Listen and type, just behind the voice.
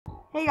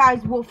Hey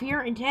guys, Wolf here,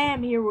 and today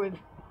I'm here with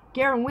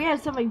Garen. We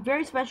have something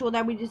very special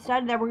that we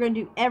decided that we're going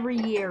to do every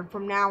year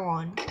from now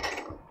on.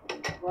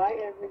 Why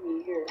every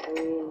year? I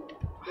mean,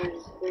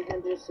 there's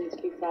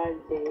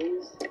 365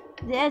 days.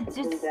 That's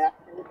just...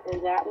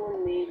 And that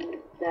one made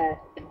that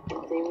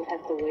they would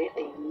have to wait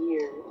a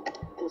year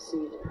to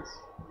see this.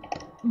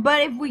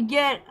 But if we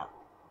get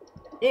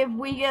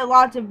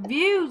lots of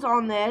views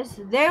on this,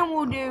 then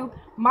we'll do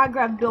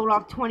Minecraft Build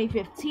Off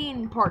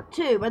 2015 Part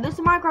 2. But this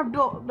is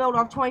Minecraft Build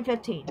Off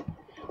 2015.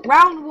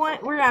 Round 1,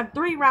 we're gonna have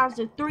 3 rounds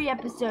of 3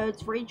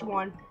 episodes for each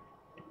one.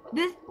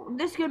 This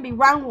is gonna be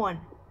round 1.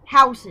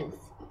 Houses.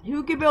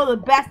 Who can build the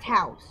best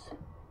house?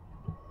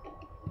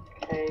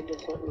 Okay,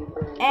 just let me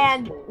burn.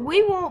 And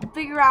we won't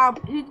figure out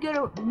who's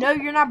gonna. No,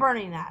 you're not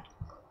burning that.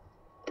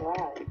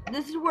 Why?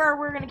 This is where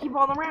we're gonna keep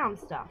all the round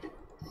stuff.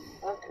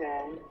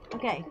 Okay.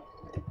 Okay.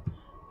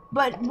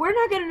 But we're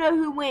not gonna know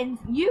who wins.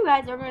 You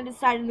guys are gonna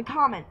decide in the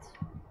comments.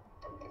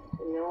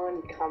 No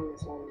one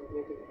comments on the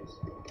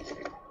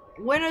videos.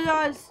 Winner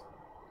does,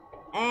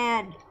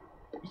 and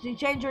she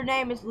changed her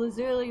name. It's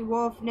Lazuli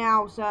Wolf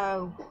now,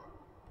 so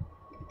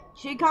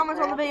she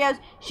comments on the videos.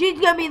 She's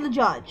gonna be the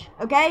judge,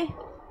 okay?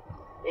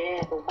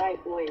 Yeah,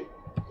 wait.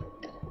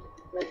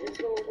 But who's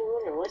gonna be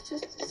the winner? Let's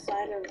just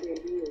decide over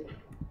here.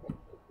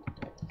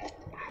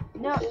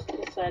 No. Let's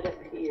just decide up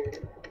here.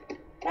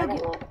 I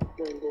don't want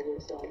them to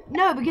decide.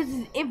 No, because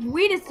if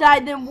we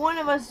decide, then one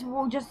of us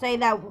will just say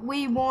that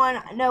we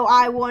won. No,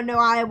 I won. No,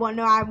 I won.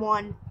 No, I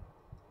won.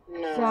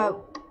 No.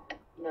 So.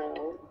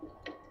 No.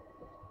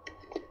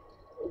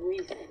 We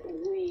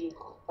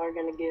are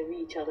gonna give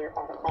each other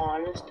our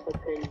honest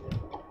opinion.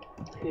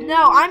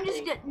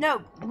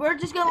 We're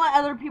just gonna let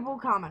other people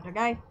comment,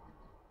 okay?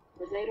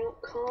 But they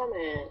don't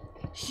comment.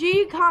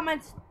 She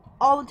comments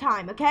all the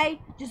time, okay?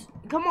 Just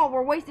come on,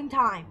 we're wasting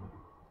time.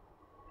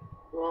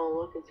 Well,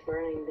 look, it's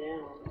burning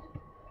down.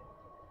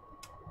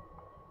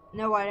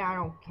 No, I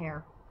don't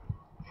care.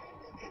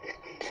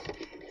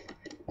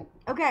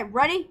 Okay,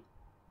 ready,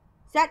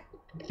 set,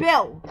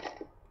 build.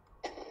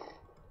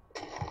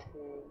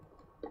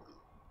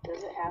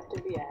 Does it have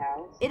to be a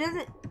house? It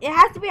doesn't. It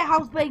has to be a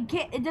house, but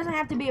it doesn't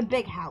have to be a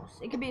big house.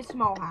 It could be a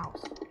small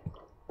house.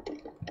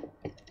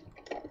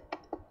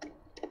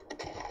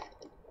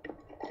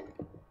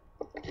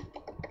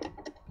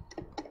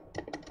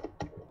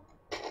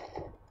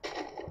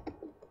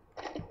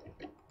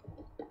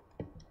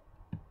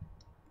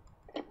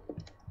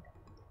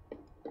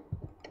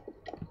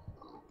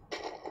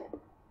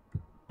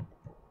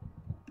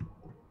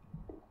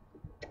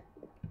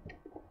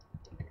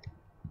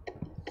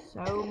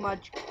 So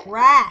much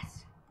grass.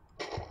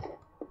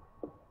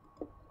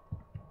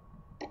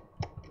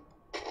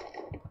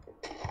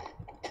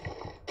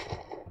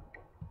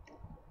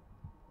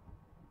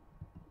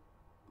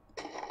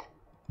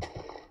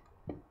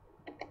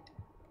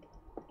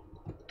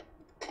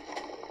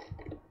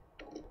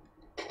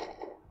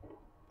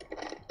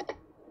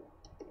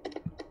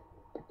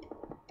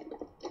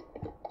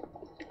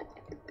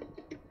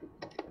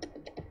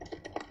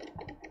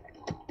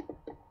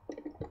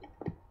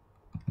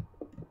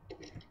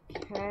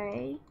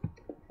 Okay.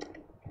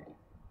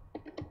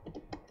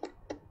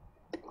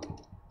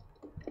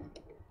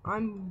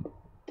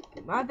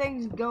 My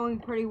thing's going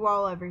pretty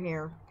well over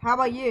here. How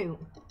about you?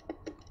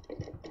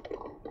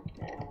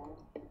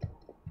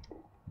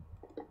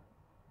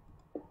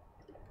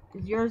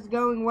 Is yours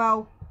going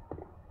well?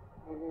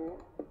 No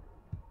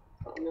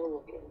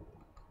looking.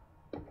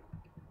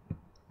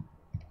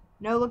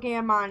 No looking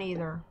at mine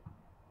either.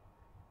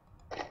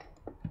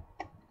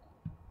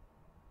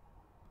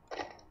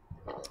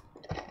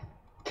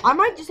 I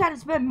might just have to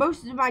spend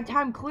most of my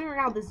time clearing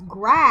out this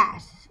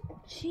grass.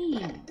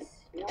 Jeez.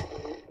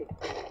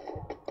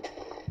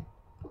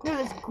 No,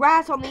 there's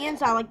grass on the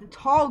inside, like the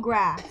tall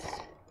grass.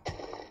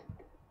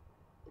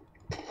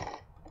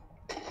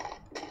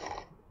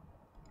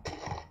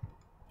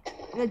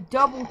 And the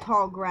double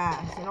tall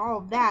grass and all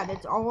of that.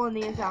 That's all on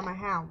the inside of my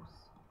house.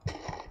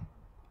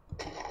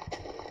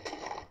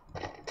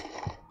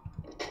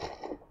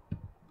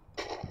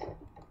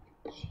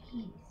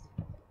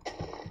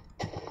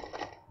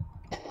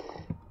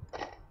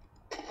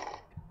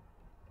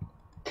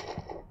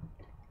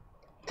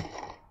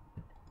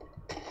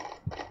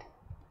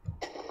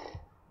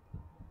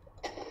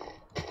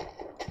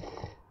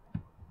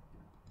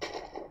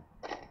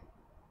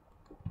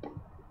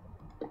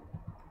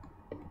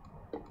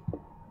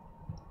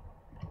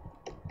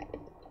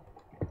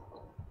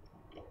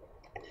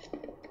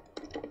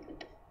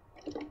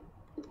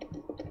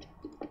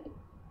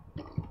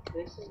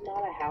 This is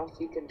not a house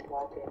you can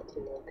walk into,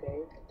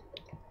 okay?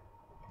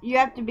 You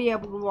have to be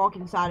able to walk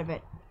inside of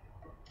it.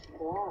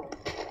 Why?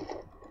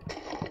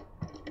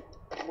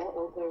 Don't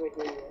look over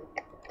here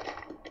yet.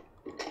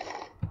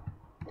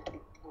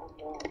 Not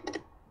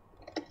bad.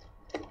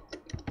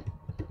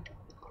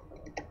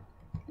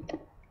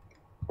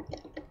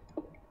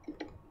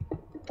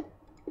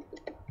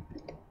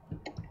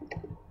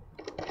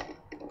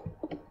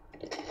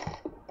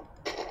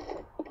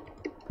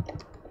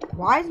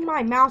 Why is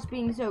my mouse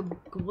being so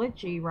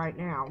glitchy right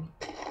now?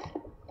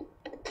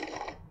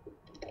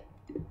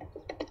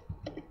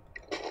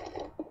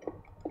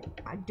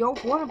 I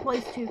don't want to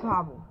place 2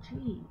 cobble.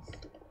 Jeez.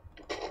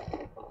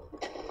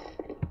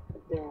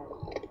 Done.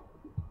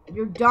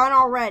 You're done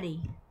already.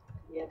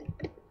 Yep.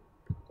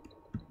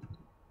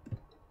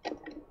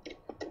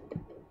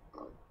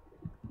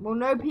 Well,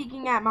 no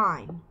peeking at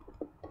mine.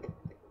 Okay,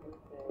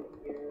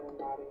 you're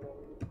not even.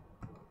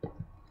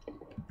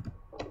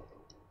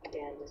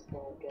 Okay, I'm just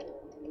gonna go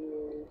in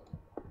here.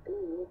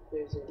 Ooh, look,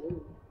 there's a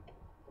loop.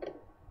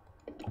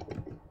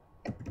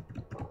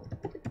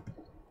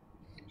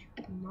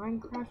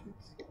 Minecraft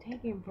is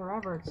taking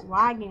forever. It's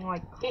lagging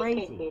like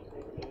crazy.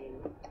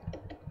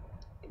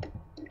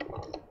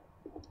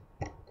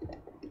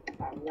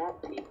 I'm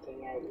not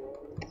peeking at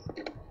yours.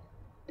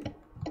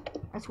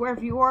 I swear,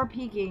 if you are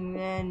peeking,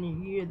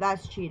 then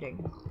that's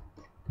cheating.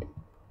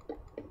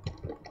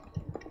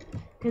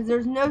 Because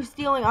there's no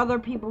stealing other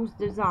people's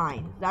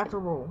designs. That's a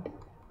rule.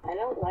 I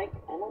don't like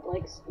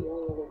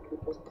stealing other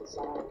people's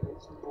designs.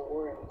 It's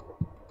boring.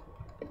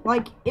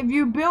 Like, if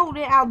you build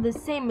it out of the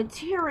same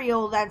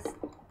material, that's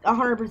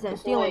 100%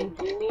 stealing. Wait,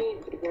 do you need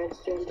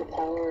redstone to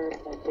power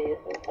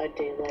a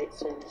daylight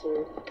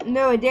sensor?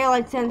 No, a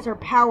daylight sensor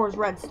powers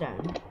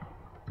redstone.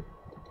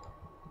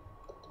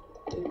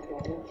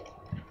 Okay.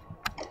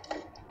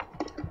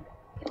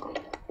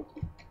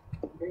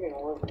 You're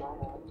gonna love my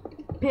house.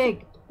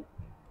 Pig.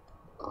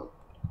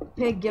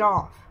 Pig, get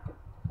off.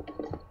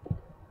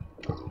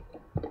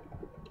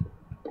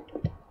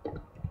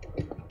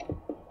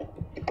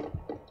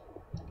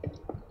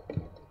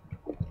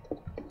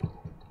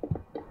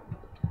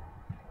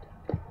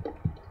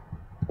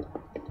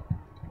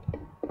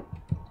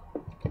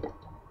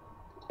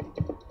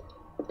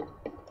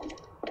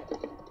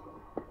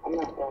 I'm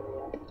not done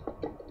yet.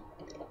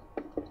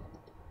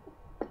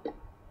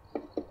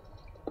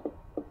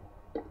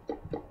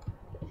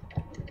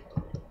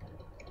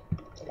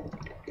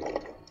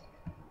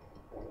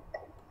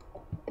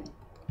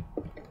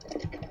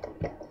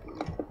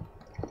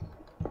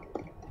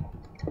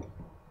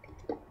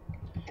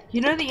 You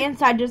know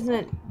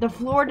the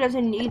floor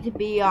doesn't need to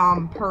be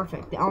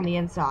perfect on the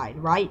inside,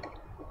 right?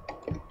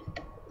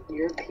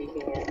 You're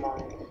peeking at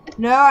mine.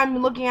 No, I'm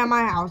looking at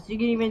my house. You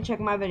can even check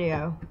my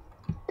video.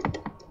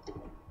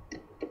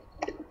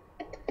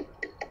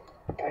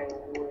 I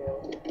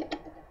will.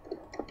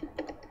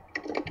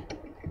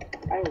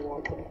 I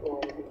want the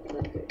floor to be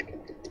perfect.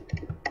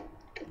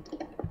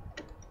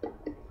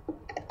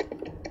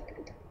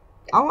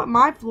 I want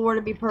my floor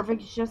to be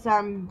perfect. It's just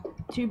I'm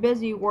too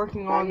busy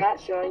working on. I'm not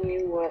showing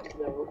you what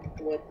the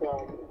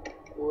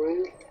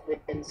roof, the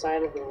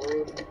inside of the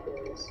roof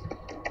is,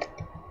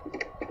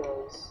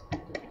 because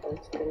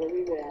it's gonna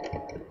be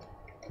bad.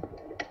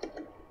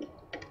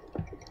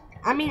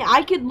 I mean,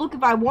 I could look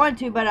if I wanted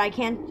to, but I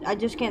can't. I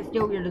just can't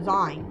steal your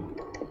design.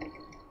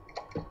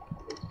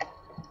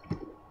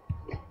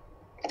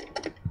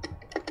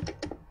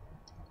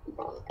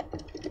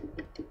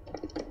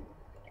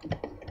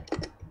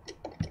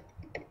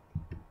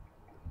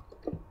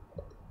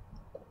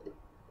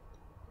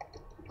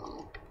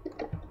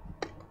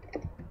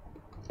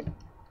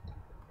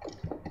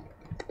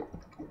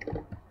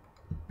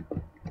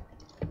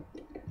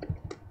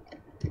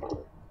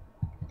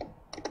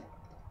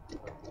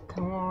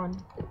 Come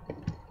on.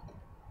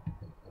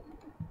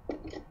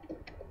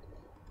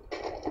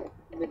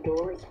 The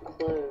doors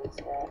close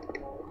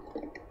at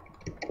night.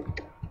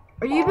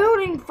 Are you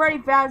building Freddy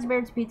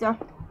Fazbear's Pizza?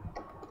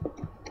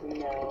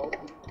 No.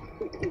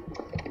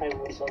 I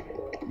wish I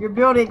could. You're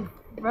building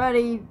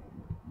Freddy.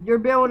 You're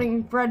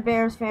building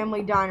Fredbear's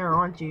Family Diner,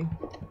 aren't you?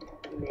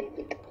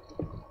 Maybe.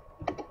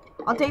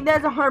 I'll take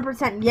that as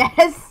 100%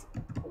 yes.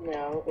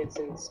 No, it's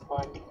in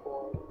sponge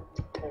form.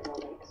 Because I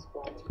like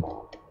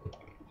SpongeBob.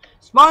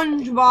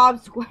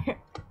 SpongeBob Square.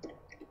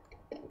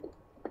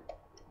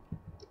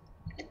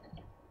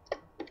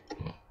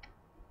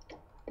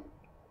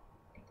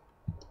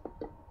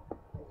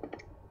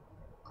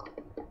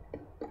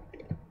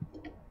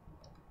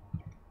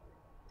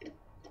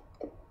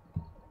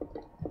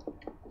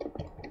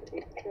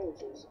 It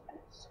closes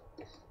at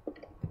 6.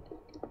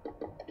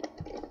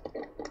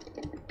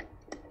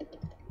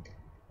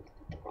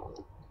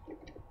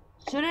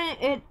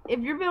 Shouldn't it, if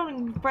you're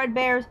building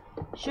Fredbear's,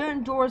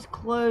 shouldn't doors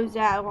close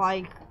at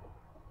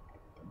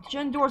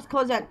shouldn't doors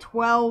close at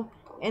 12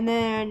 and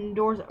then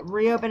doors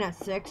reopen at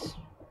 6?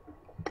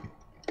 I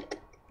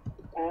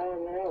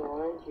don't know. Why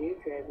don't you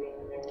try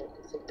being their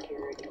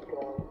security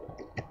guard?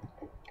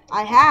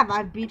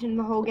 I've beaten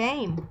the whole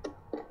game.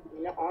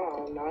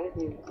 No, not if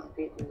you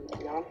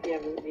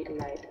haven't beaten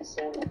night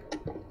 7.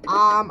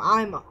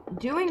 I'm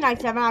doing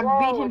night 7. I've Whoa,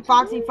 beaten it's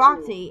Foxy blue.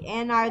 Foxy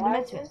and the Why is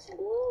Misfits. this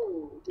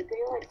blue? The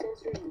daylight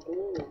sensor is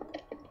blue.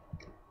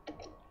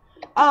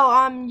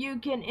 Oh, you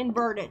can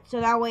invert it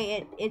so that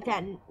way it's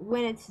at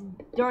when it's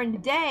during the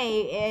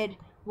day it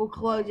will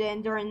close it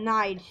and during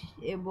night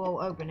it will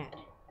open it.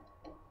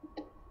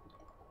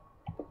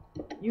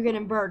 You can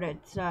invert it,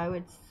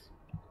 so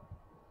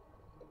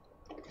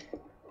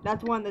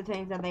that's one of the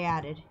things that they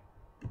added.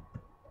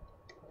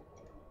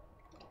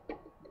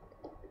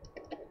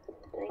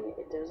 Dang it,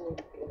 it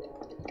doesn't go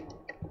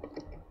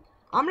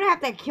on. I'm gonna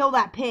have to kill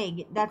that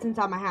pig that's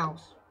inside my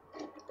house.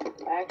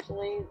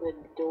 Actually, the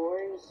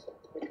doors,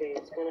 okay,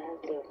 it's gonna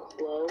have to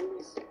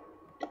close.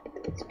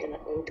 It's gonna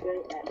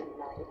open at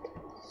night,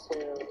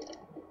 so...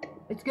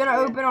 It's gonna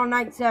open on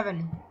night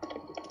 7.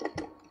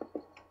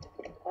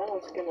 Oh,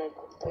 it's gonna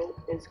close,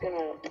 it's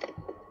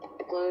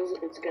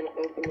gonna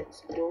open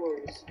its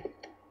doors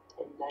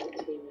at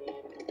 19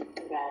 a.m.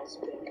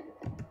 Fazbear.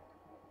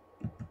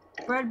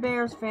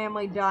 Fredbear's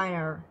Family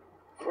Diner.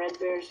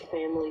 Fredbear's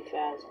Family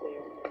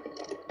Fazbear.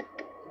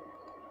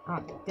 Oh,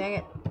 dang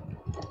it.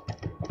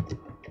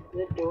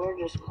 The door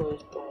just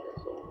closed by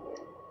itself.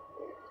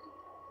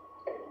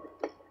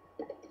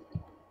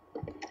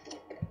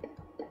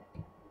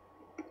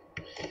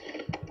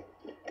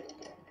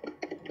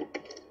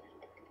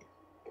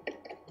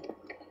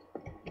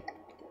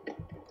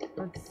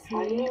 Let's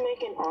How do see. you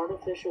make an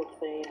artificial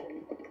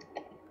fan?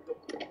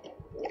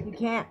 You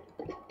can't.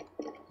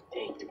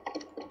 Dang.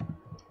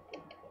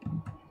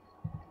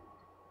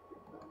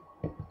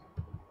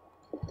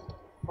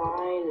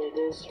 Fine, it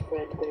is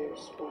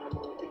Fredbear's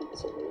Family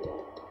Pizzeria.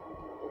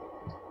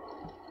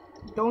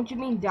 Don't you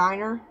mean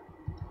diner?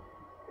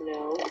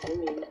 No, I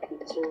mean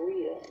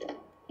pizzeria.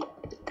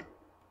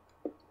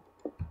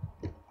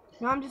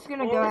 No, I'm just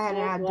gonna go ahead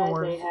and add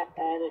doors. They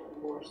added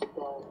more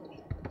sponge.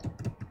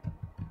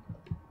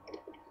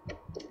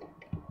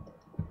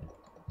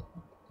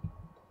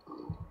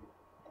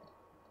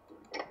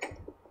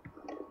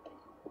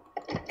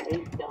 Are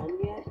you done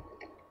yet?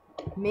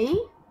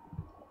 Me?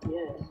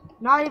 Yes.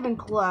 Not even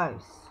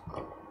close.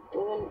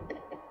 Well then,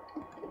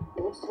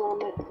 what's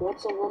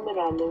the limit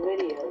on the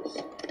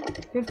videos?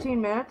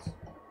 15 minutes.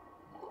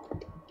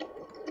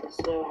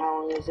 So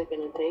how long is it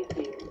gonna take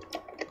you?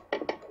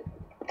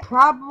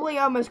 Probably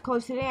almost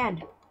close to the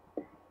end.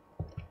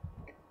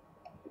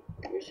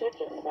 You're such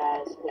a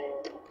fast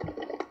man.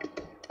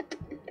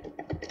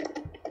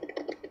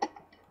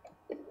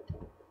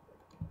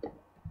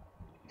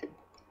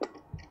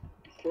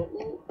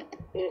 Shouldn't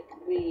it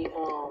be,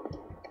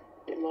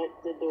 might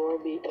the door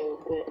be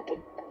open,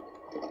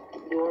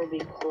 the door be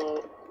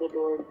closed, the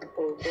door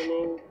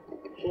opening?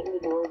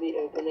 Shouldn't the door be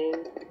opening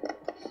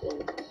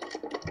since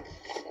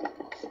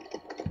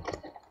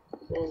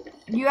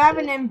You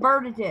haven't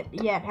inverted it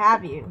yet,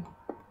 have you?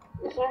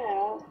 yes, I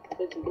have.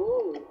 It's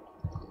blue.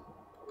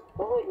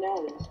 Oh, wait, now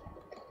it is.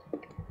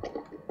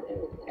 There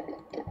we go.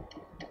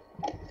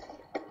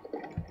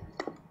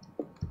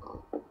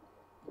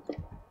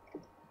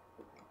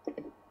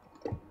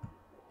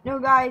 No,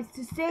 guys,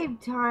 to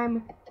save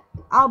time,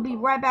 I'll be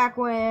right back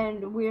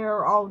when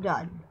we're all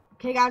done.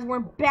 Okay, guys, we're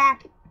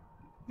back.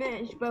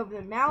 Finished both of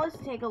them. Now let's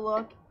take a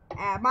look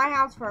at my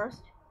house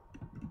first.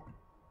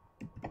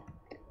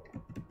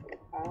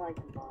 I like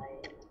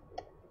mine.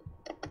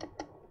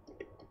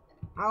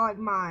 I like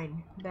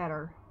mine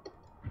better.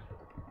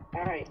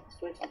 Alright,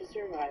 switch to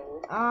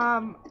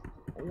survival.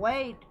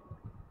 Wait.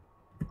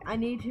 I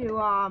need to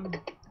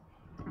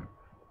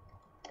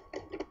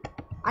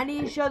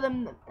show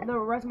them the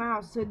rest of my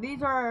house. So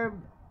these are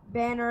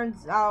banners.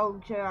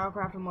 I'll show you, I'll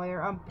craft them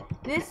later.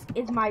 This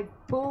is my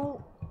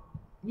full,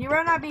 you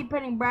better not be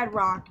putting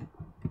bedrock.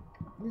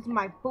 This is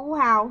my full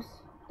house.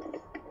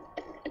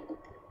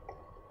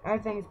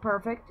 Everything is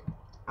perfect.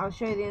 I'll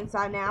show you the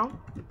inside now.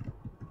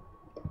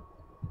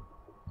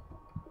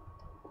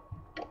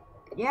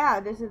 Yeah,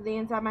 this is the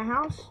inside of my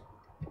house.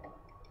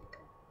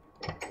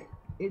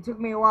 It took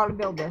me a while to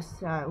build this,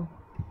 so.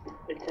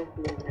 It took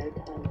me no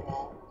time at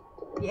all.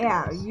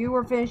 Yeah, you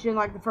were finished in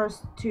like the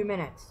first 2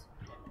 minutes.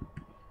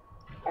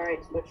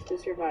 Alright, switch to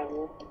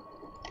survival.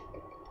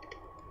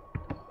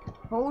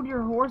 Hold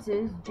your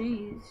horses,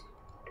 jeez.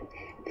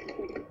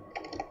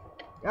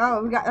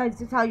 Oh, we got.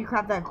 This is how you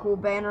craft that cool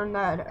banner in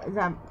that is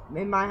that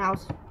in my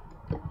house.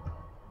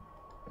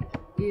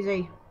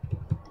 Easy.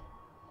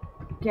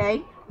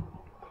 Okay.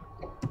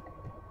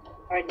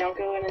 Alright, don't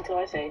go in until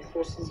I say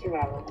switch to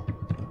survival.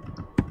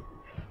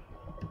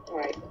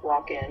 Alright,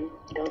 walk in.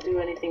 Don't do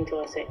anything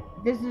till I say.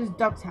 This is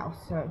Duck's house,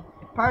 so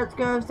Pirates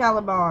Cove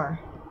salad bar.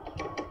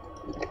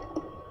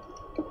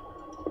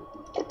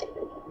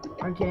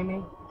 Are you kidding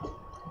me?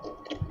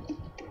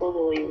 Pull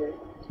the lever.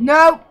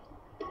 Nope.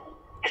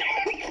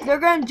 They're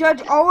gonna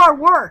judge all our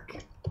work,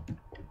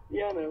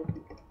 Yeah, I know.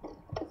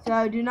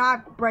 so do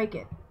not break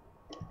it.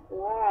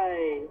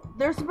 Why?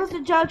 They're supposed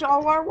to judge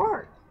all our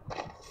work.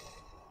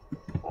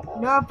 Uh-oh.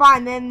 No,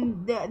 fine.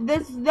 Then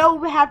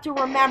they'll have to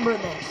remember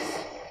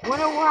this.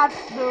 Winner will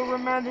have to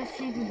remember this.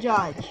 She's a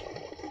judge.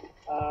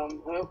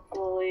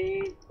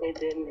 Hopefully it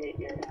didn't hit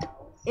your house.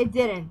 It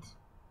didn't.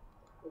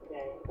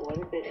 Okay, what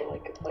if it,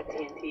 like, a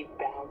TNT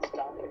bounced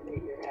off and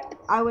hit your house?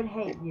 I would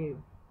hate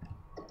you.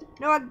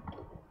 No.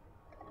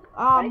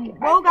 I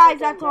Well, could've guys, done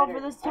that's all better.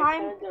 for this I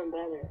time. could've done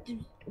better.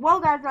 Well,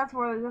 guys, that's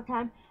all for this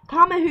time.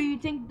 Comment who you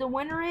think the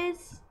winner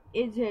is.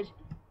 Is it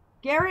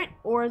Garrett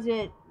or is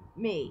it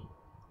me?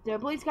 So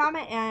please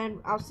comment, and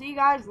I'll see you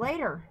guys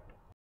later.